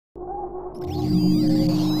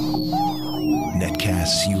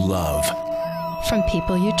Netcasts you love. From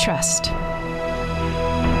people you trust.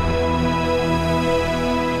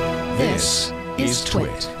 This is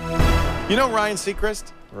Twit. You know Ryan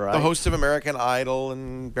Seacrest? Right. The host of American Idol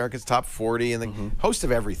and America's Top 40 and the host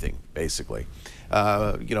of everything, basically.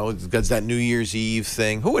 You know, does that New Year's Eve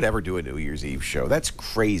thing. Who would ever do a New Year's Eve show? That's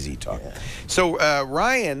crazy talk. Yeah. So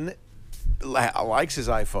Ryan likes his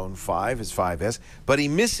iPhone 5, his 5S, but he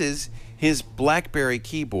misses his BlackBerry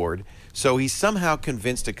keyboard, so he somehow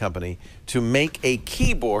convinced a company to make a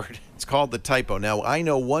keyboard. It's called the Typo. Now, I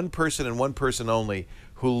know one person and one person only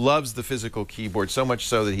who loves the physical keyboard, so much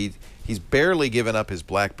so that he's barely given up his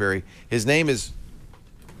BlackBerry. His name is,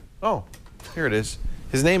 oh, here it is.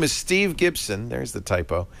 His name is Steve Gibson. There's the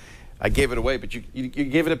Typo. I gave it away, but you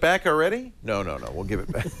gave it back already? No, we'll give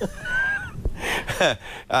it back.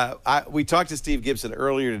 We talked to Steve Gibson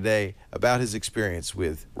earlier today about his experience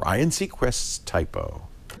with Ryan Seacrest's Typo.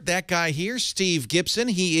 That guy here, Steve Gibson,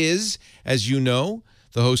 he is, as you know,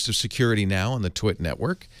 the host of Security Now on the Twit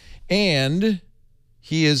Network, and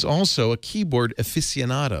he is also a keyboard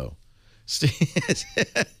aficionado.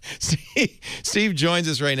 Steve joins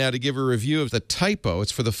us right now to give a review of the Typo.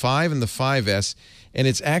 It's for the 5 and the 5S, and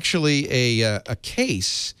it's actually a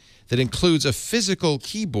case that includes a physical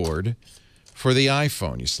keyboard for the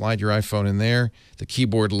iPhone. You slide your iPhone in there, the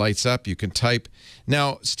keyboard lights up, you can type.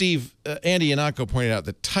 Now, Steve, Andy Yanako pointed out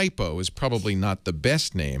that Typo is probably not the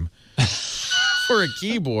best name for a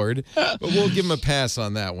keyboard, but we'll give him a pass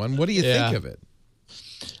on that one. What do you think of it?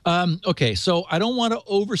 Okay, so I don't want to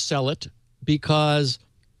oversell it because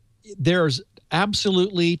there's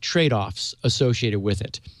absolutely trade-offs associated with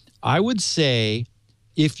it. I would say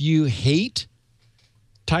if you hate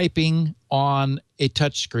typing on a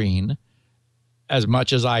touchscreen as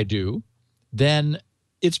much as I do, then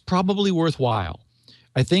it's probably worthwhile.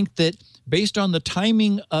 I think that based on the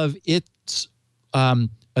timing of its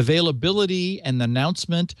availability and the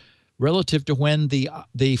announcement relative to when the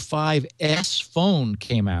 5S phone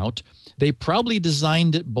came out, they probably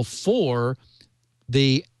designed it before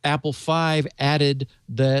the Apple 5 added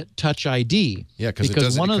the Touch ID. Yeah,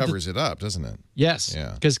 because it covers it up, doesn't it? Yes,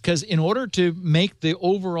 yeah. Because in order to make the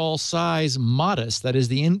overall size modest, that is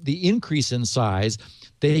the increase in size,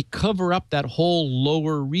 they cover up that whole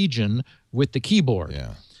lower region with the keyboard.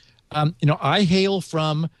 Yeah. You know, I hail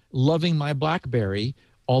from loving my BlackBerry.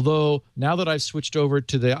 Although now that I've switched over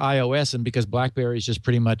to the iOS and because BlackBerry is just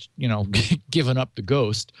pretty much, you know, given up the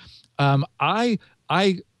ghost, I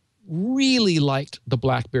really liked the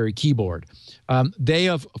BlackBerry keyboard. They,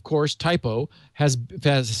 of course, Typo has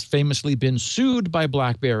famously been sued by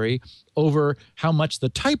BlackBerry over how much the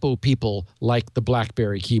Typo people like the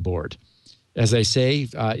BlackBerry keyboard. As they say,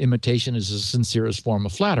 imitation is the sincerest form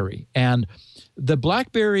of flattery. And the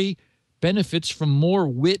BlackBerry benefits from more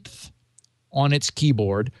width on its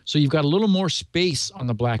keyboard, so you've got a little more space on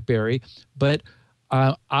the BlackBerry, but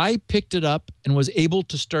I picked it up and was able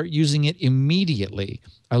to start using it immediately.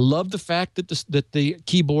 I love the fact that the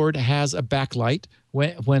keyboard has a backlight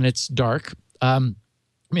when it's dark. I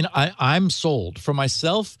mean, I'm sold. For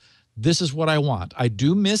myself, this is what I want. I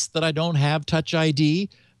do miss that I don't have Touch ID,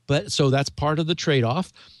 but so that's part of the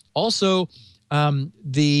trade-off. Also,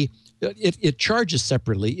 it charges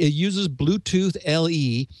separately. It uses Bluetooth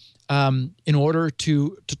LE in order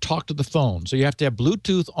to talk to the phone. So you have to have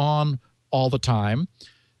Bluetooth on all the time.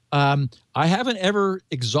 I haven't ever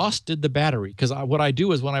exhausted the battery because what I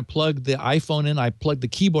do is when I plug the iPhone in, I plug the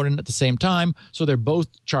keyboard in at the same time, so they're both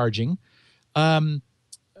charging. And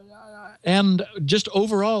just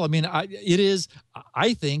overall, I mean, it is,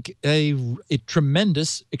 I think, a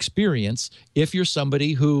tremendous experience if you're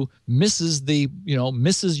somebody who misses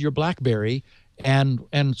your BlackBerry and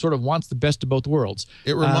sort of wants the best of both worlds.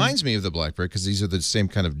 It reminds me of the BlackBerry because these are the same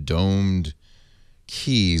kind of domed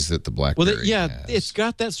keys that the BlackBerry has. It's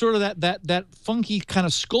got that sort of that funky kind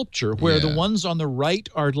of sculpture where the ones on the right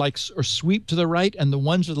are sweep to the right and the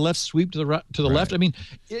ones to the left sweep to the left. I mean,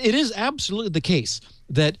 it is absolutely the case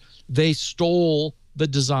that they stole the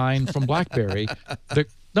design from BlackBerry.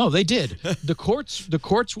 No, they did. The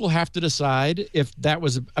courts will have to decide if that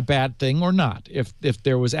was a bad thing or not, if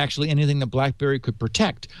there was actually anything that BlackBerry could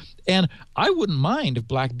protect. And I wouldn't mind if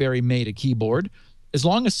BlackBerry made a keyboard as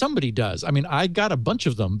long as somebody does. I mean, I got a bunch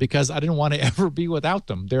of them because I didn't want to ever be without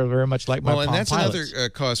them. They're very much like my Palm and that's Pilots. Another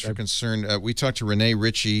cause for concern. We talked to Renee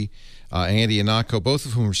Ritchie, Andy Yanako, both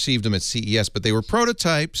of whom received them at CES, but they were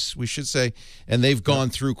prototypes, we should say, and they've gone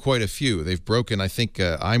through quite a few. They've broken, I think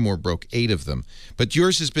iMore broke 8 of them. But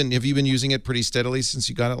yours have you been using it pretty steadily since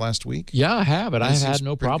you got it last week? Yeah, I have it. I've had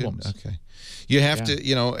no problems. Okay. You have to,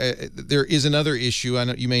 you know, there is another issue. I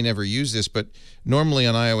know you may never use this, but normally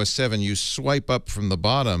on iOS 7, you swipe up from the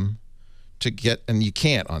bottom to get, and you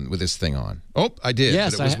can't with this thing on. Oh, I did,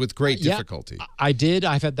 yes, but it was with great difficulty. I did.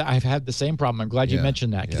 I've had the same problem. I'm glad you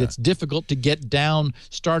mentioned that, because it's difficult to get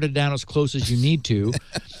started down as close as you need to.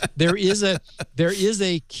 there is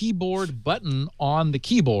a keyboard button on the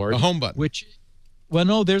keyboard, a home button, which. Well,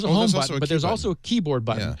 no, there's a home button, but there's button. Also a keyboard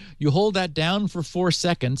button. You hold that down for 4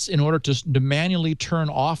 seconds in order to manually turn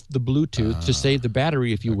off the Bluetooth to save the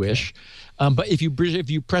battery if you wish. But if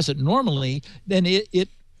you press it normally, then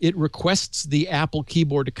it requests the Apple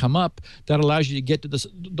keyboard to come up. That allows you to get to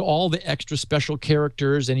all the extra special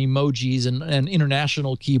characters and emojis and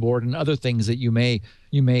international keyboard and other things that you may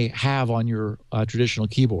have on your traditional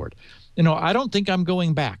keyboard. You know, I don't think I'm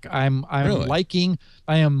going back. I'm really?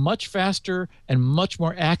 I am much faster and much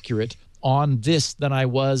more accurate on this than I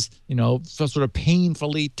was, you know, sort of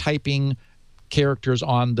painfully typing characters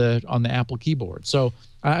on the Apple keyboard. So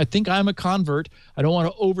I think I'm a convert. I don't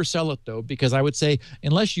want to oversell it though, because I would say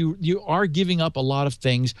unless you are giving up a lot of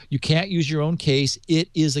things, you can't use your own case. It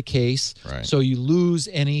is a case, right. So you lose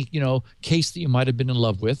any case that you might have been in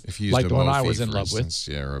love with, if you used like a the one I Mophie, was in for love instance,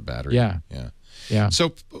 with. or a battery. Yeah.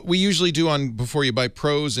 So we usually do before you buy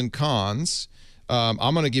pros and cons. I'm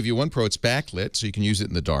going to give you one pro. It's backlit, so you can use it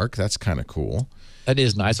in the dark. That's kind of cool. That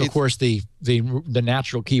is nice. Of course, the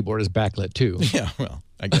natural keyboard is backlit too. Yeah, well,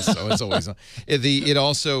 I guess so. It's always on. It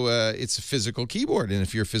also it's a physical keyboard, and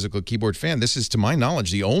if you're a physical keyboard fan, this is, to my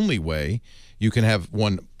knowledge, the only way you can have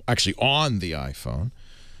one actually on the iPhone.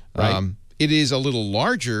 Right. It is a little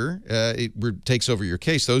larger. It takes over your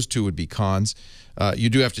case. Those two would be cons. You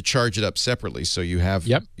do have to charge it up separately, so you have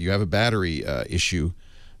a battery issue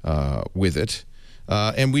with it.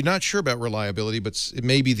 And we're not sure about reliability, but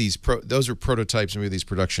maybe those are prototypes. Maybe these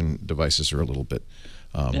production devices are a little bit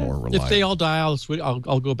more reliable. If they all die,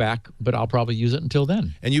 I'll go back, but I'll probably use it until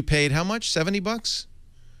then. And you paid how much? $70?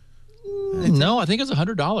 No, I think it's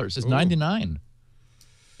 $100. It's $99.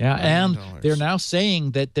 Yeah, and they're now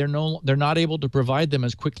saying that they're not able to provide them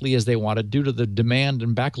as quickly as they wanted due to the demand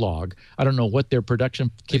and backlog. I don't know what their production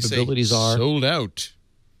capabilities are. Sold out.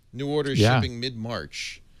 New orders shipping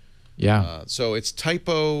mid-March. Yeah. So it's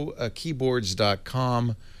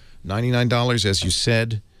typokeyboards.com, $99, as you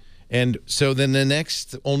said. And so then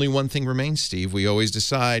only one thing remains, Steve. We always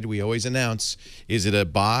decide, we always announce, is it a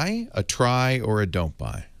buy, a try, or a don't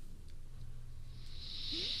buy?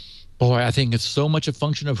 Boy, I think it's so much a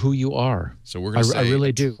function of who you are. So we're going to say I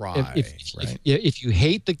really do. Try, if you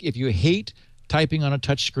hate typing on a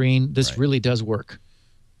touch screen, this really does work.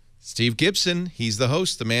 Steve Gibson, he's the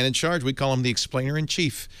host, the man in charge. We call him the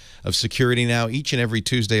explainer-in-chief of Security Now each and every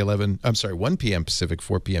Tuesday, 1 p.m. Pacific,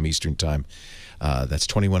 4 p.m. Eastern Time. That's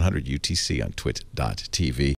 2100 UTC on twit.tv.